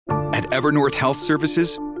At Evernorth Health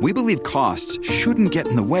Services, we believe costs shouldn't get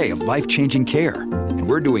in the way of life-changing care, and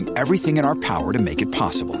we're doing everything in our power to make it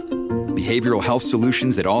possible. Behavioral health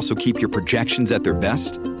solutions that also keep your projections at their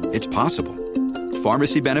best? It's possible.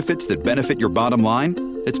 Pharmacy benefits that benefit your bottom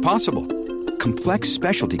line? It's possible. Complex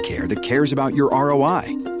specialty care that cares about your ROI?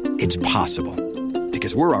 It's possible.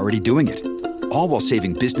 Because we're already doing it. All while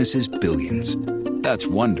saving businesses billions. That's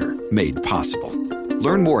Wonder made possible.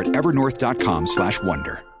 Learn more at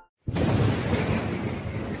evernorth.com/wonder.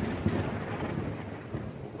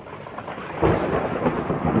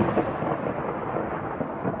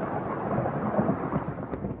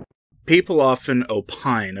 People often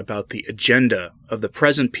opine about the agenda of the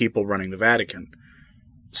present people running the Vatican.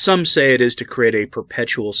 Some say it is to create a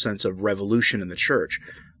perpetual sense of revolution in the Church,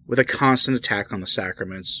 with a constant attack on the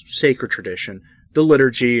sacraments, sacred tradition, the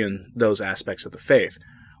liturgy, and those aspects of the faith,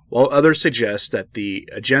 while others suggest that the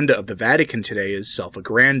agenda of the Vatican today is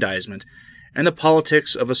self-aggrandizement and the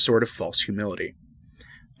politics of a sort of false humility.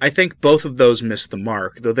 I think both of those miss the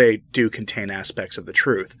mark, though they do contain aspects of the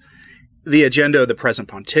truth. The agenda of the present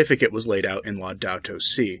pontificate was laid out in Laudato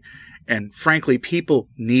Si', and frankly, people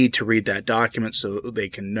need to read that document so they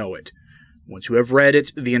can know it. Once you have read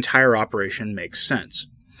it, the entire operation makes sense.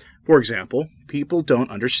 For example, people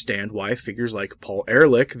don't understand why figures like Paul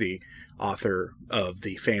Ehrlich, the author of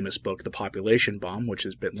the famous book The Population Bomb, which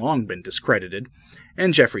has long been discredited,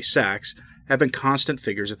 and Jeffrey Sachs have been constant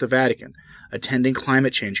figures at the Vatican, attending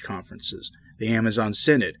climate change conferences, the Amazon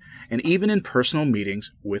Synod, and even in personal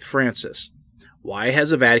meetings with Francis. Why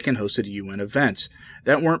has the Vatican hosted UN events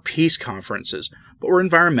that weren't peace conferences, but were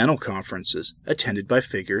environmental conferences, attended by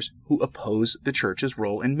figures who oppose the Church's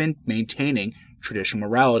role in maintaining traditional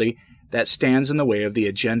morality that stands in the way of the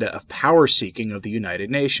agenda of power-seeking of the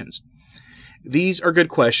United Nations? These are good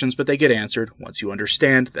questions, but they get answered once you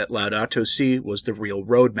understand that Laudato Si' was the real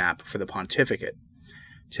roadmap for the pontificate.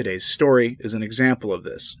 Today's story is an example of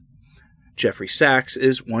this. Jeffrey Sachs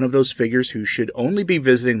is one of those figures who should only be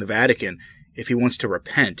visiting the Vatican if he wants to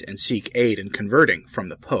repent and seek aid in converting from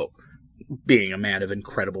the Pope. Being a man of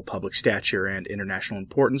incredible public stature and international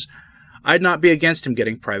importance, I'd not be against him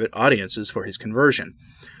getting private audiences for his conversion,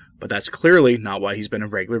 but that's clearly not why he's been a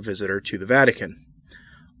regular visitor to the Vatican.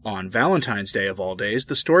 On Valentine's Day of all days,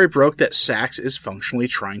 the story broke that Sachs is functionally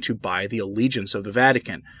trying to buy the allegiance of the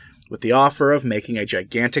Vatican, with the offer of making a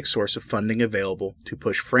gigantic source of funding available to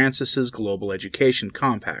push Francis's Global Education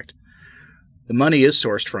Compact. The money is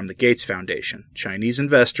sourced from the Gates Foundation, Chinese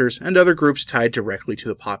investors, and other groups tied directly to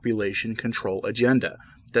the population control agenda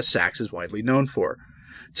that Sachs is widely known for.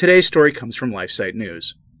 Today's story comes from LifeSite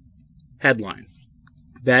News. Headline: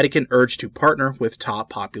 Vatican urged to partner with top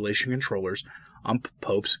population controllers on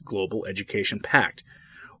Pope's Global Education Pact.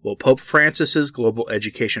 Will Pope Francis's Global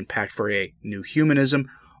Education Pact for a New Humanism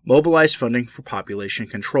mobilize funding for population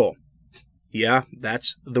control? Yeah,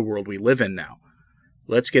 that's the world we live in now.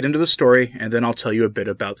 Let's get into the story, and then I'll tell you a bit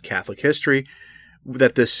about Catholic history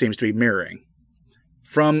that this seems to be mirroring.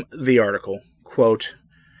 From the article, quote,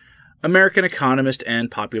 American economist and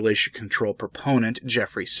population control proponent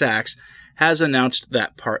Jeffrey Sachs has announced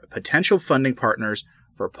that potential funding partners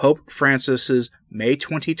for Pope Francis's May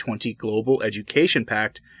 2020 Global Education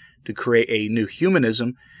Pact to create a new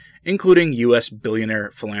humanism, including U.S.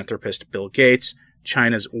 billionaire philanthropist Bill Gates,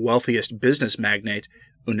 China's wealthiest business magnate,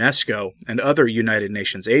 UNESCO, and other United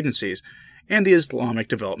Nations agencies, and the Islamic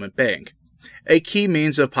Development Bank. A key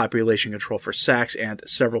means of population control for Sachs and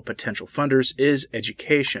several potential funders is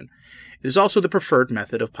education. It is also the preferred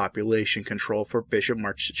method of population control for Bishop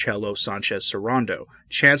Marcelo Sanchez Serrando,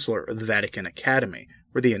 Chancellor of the Vatican Academy,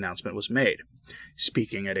 where the announcement was made.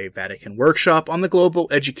 Speaking at a Vatican workshop on the Global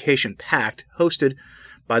Education Pact hosted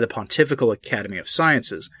by the Pontifical Academy of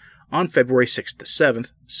Sciences on February 6th to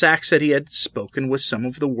 7th, Sachs said he had spoken with some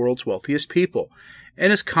of the world's wealthiest people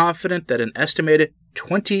and is confident that an estimated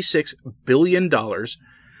 $26 billion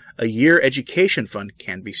a year education fund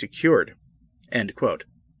can be secured. End quote.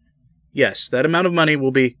 Yes, that amount of money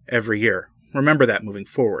will be every year. Remember that moving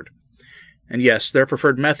forward. And yes, their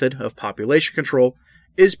preferred method of population control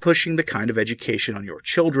is pushing the kind of education on your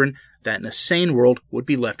children that in a sane world would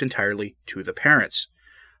be left entirely to the parents.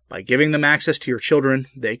 By giving them access to your children,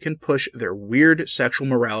 they can push their weird sexual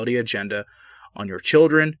morality agenda on your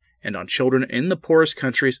children and on children in the poorest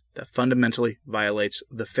countries that fundamentally violates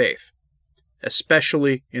the faith.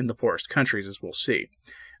 Especially in the poorest countries, as we'll see.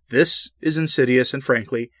 This is insidious and,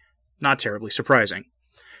 frankly, not terribly surprising.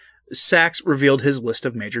 Sachs revealed his list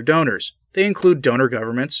of major donors. They include donor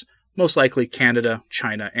governments, most likely Canada,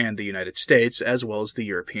 China, and the United States, as well as the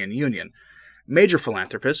European Union. Major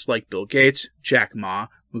philanthropists like Bill Gates, Jack Ma,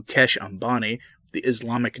 Mukesh Ambani, the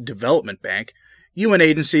Islamic Development Bank, UN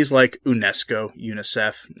agencies like UNESCO,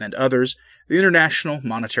 UNICEF, and others, the International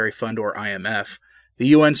Monetary Fund or IMF, the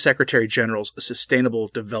UN Secretary-General's Sustainable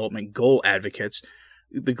Development Goal Advocates,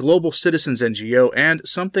 the Global Citizens NGO, and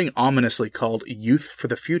something ominously called Youth for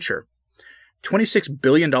the Future. $26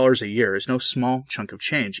 billion a year is no small chunk of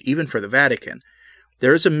change, even for the Vatican.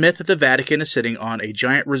 There is a myth that the Vatican is sitting on a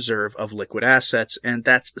giant reserve of liquid assets, and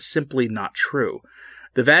that's simply not true.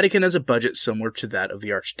 The Vatican has a budget similar to that of the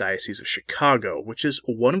Archdiocese of Chicago, which is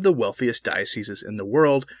one of the wealthiest dioceses in the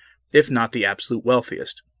world, if not the absolute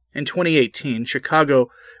wealthiest. In 2018, Chicago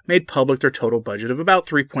made public their total budget of about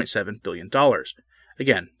 $3.7 billion.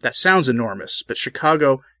 Again, that sounds enormous, but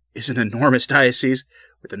Chicago is an enormous diocese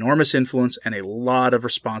with enormous influence and a lot of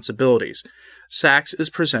responsibilities. Sachs is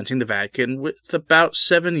presenting the Vatican with about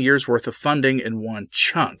 7 years' worth of funding in one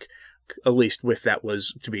chunk, at least if that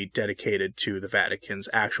was to be dedicated to the Vatican's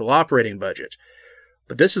actual operating budget.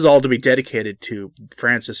 But this is all to be dedicated to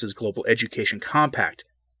Francis's Global Education Compact,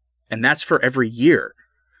 and that's for every year.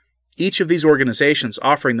 Each of these organizations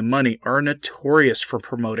offering the money are notorious for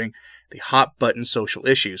promoting the hot-button social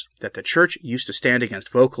issues that the Church used to stand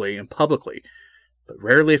against vocally and publicly, but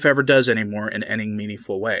rarely if ever does anymore in any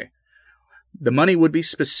meaningful way. The money would be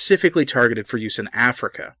specifically targeted for use in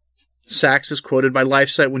Africa. Sachs is quoted by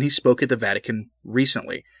LifeSite when he spoke at the Vatican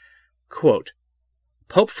recently. Quote,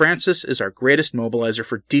 Pope Francis is our greatest mobilizer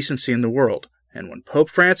for decency in the world, and when Pope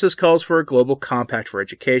Francis calls for a global compact for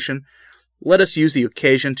education, let us use the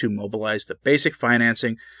occasion to mobilize the basic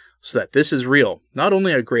financing so that this is real, not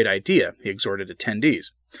only a great idea, he exhorted attendees.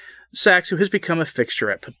 Sachs, who has become a fixture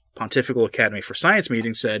at Pontifical Academy for Science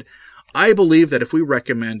meetings, said, I believe that if we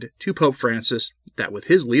recommend to Pope Francis that with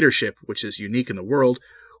his leadership, which is unique in the world,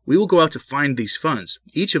 we will go out to find these funds.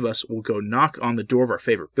 Each of us will go knock on the door of our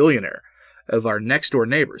favorite billionaire, of our next-door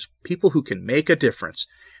neighbors, people who can make a difference.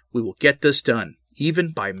 We will get this done,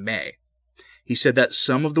 even by May. He said that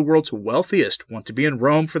some of the world's wealthiest want to be in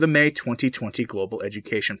Rome for the May 2020 Global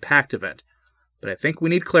Education Pact event. But I think we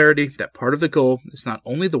need clarity that part of the goal is not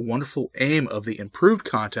only the wonderful aim of the improved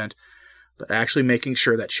content, but actually making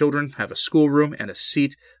sure that children have a schoolroom and a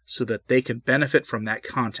seat so that they can benefit from that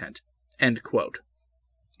content. End quote.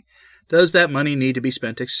 Does that money need to be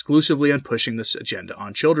spent exclusively on pushing this agenda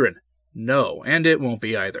on children? No, and it won't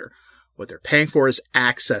be either. What they're paying for is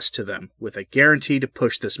access to them, with a guarantee to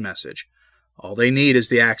push this message. All they need is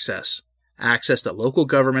the access that local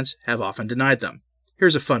governments have often denied them.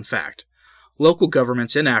 Here's a fun fact. Local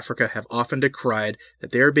governments in Africa have often decried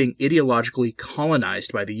that they are being ideologically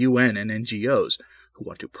colonized by the UN and NGOs, who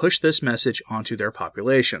want to push this message onto their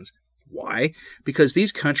populations. Why? Because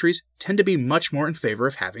these countries tend to be much more in favor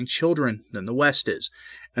of having children than the West is,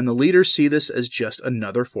 and the leaders see this as just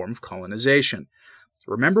another form of colonization.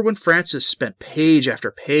 Remember when Francis spent page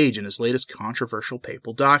after page in his latest controversial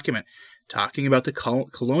papal document talking about the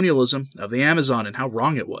colonialism of the Amazon and how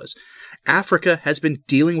wrong it was. Africa has been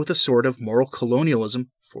dealing with a sort of moral colonialism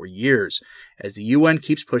for years, as the UN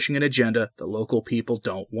keeps pushing an agenda the local people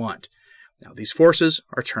don't want. Now these forces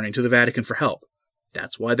are turning to the Vatican for help.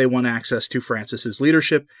 That's why they want access to Francis's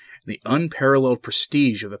leadership and the unparalleled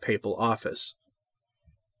prestige of the papal office.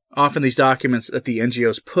 Often these documents that the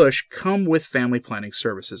NGOs push come with family planning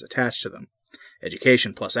services attached to them.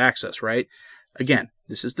 Education plus access, right? Again,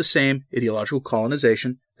 this is the same ideological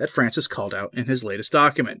colonization that Francis called out in his latest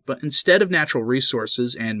document, but instead of natural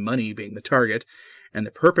resources and money being the target, and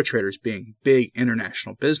the perpetrators being big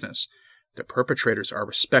international business, the perpetrators are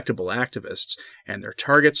respectable activists, and their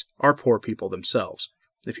targets are poor people themselves.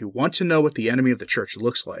 If you want to know what the enemy of the church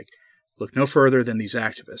looks like, look no further than these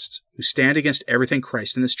activists, who stand against everything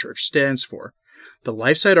Christ and his church stands for. The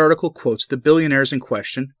LifeSite article quotes the billionaires in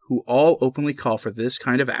question, who all openly call for this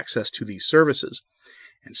kind of access to these services.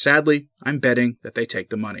 And sadly, I'm betting that they take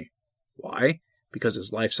the money. Why? Because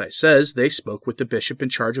as LifeSite says, they spoke with the bishop in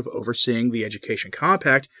charge of overseeing the Education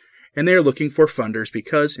Compact, and they are looking for funders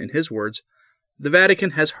because, in his words, the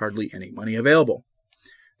Vatican has hardly any money available.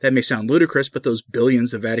 That may sound ludicrous, but those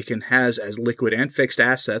billions the Vatican has as liquid and fixed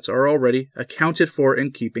assets are already accounted for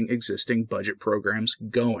in keeping existing budget programs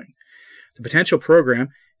going. The potential program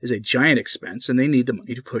is a giant expense, and they need the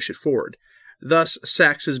money to push it forward. Thus,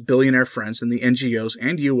 Sachs's billionaire friends in the NGOs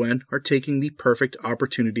and UN are taking the perfect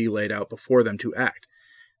opportunity laid out before them to act.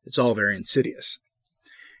 It's all very insidious.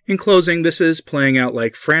 In closing, this is playing out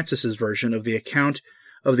like Francis's version of the account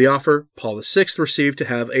of the offer Paul VI received to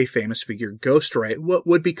have a famous figure ghostwrite what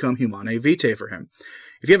would become Humanae Vitae for him.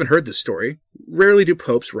 If you haven't heard this story, rarely do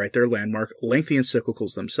popes write their landmark, lengthy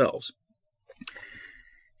encyclicals themselves.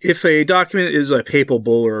 If a document is a papal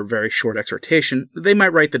bull or a very short exhortation, they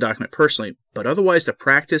might write the document personally, but otherwise the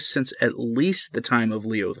practice since at least the time of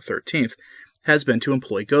Leo XIII has been to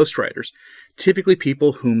employ ghostwriters, typically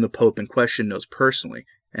people whom the Pope in question knows personally,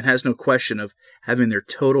 and has no question of having their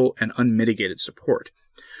total and unmitigated support.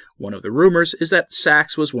 One of the rumors is that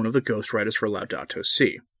Sachs was one of the ghostwriters for Laudato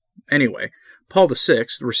Si. Anyway, Paul VI,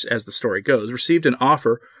 as the story goes, received an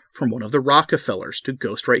offer from one of the Rockefellers to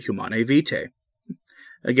ghostwrite Humanae Vitae.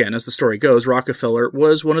 Again, as the story goes, Rockefeller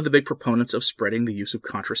was one of the big proponents of spreading the use of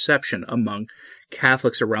contraception among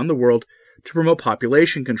Catholics around the world to promote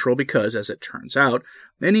population control because, as it turns out,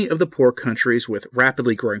 many of the poor countries with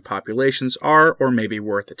rapidly growing populations are, or maybe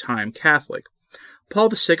were at the time, Catholic. Paul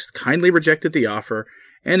VI kindly rejected the offer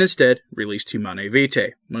and instead released Humanae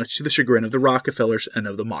Vitae, much to the chagrin of the Rockefellers and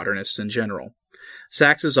of the modernists in general.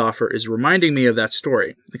 Sachs's offer is reminding me of that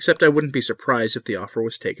story, except I wouldn't be surprised if the offer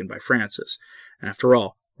was taken by Francis. After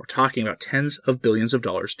all, we're talking about tens of billions of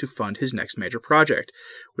dollars to fund his next major project,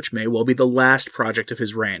 which may well be the last project of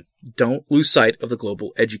his reign. Don't lose sight of the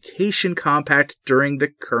Global Education Compact during the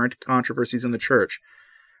current controversies in the Church.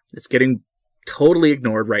 It's getting totally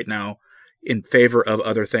ignored right now in favor of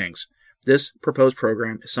other things. This proposed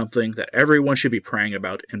program is something that everyone should be praying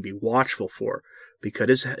about and be watchful for,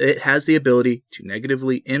 because it has the ability to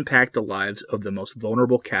negatively impact the lives of the most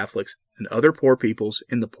vulnerable Catholics and other poor peoples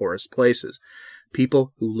in the poorest places,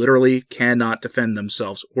 people who literally cannot defend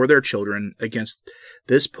themselves or their children against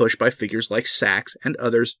this push by figures like Sachs and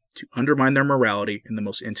others to undermine their morality in the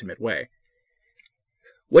most intimate way.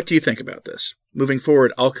 What do you think about this? Moving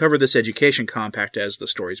forward, I'll cover this education compact as the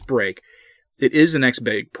stories break. It is the next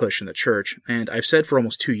big push in the Church, and I've said for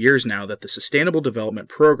almost 2 years now that the Sustainable Development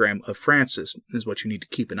Program of Francis is what you need to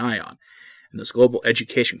keep an eye on, and this Global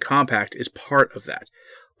Education Compact is part of that.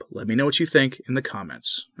 But let me know what you think in the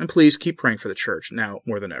comments, and please keep praying for the Church now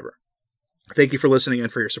more than ever. Thank you for listening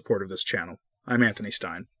and for your support of this channel. I'm Anthony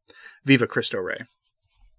Stein. Viva Cristo Rey.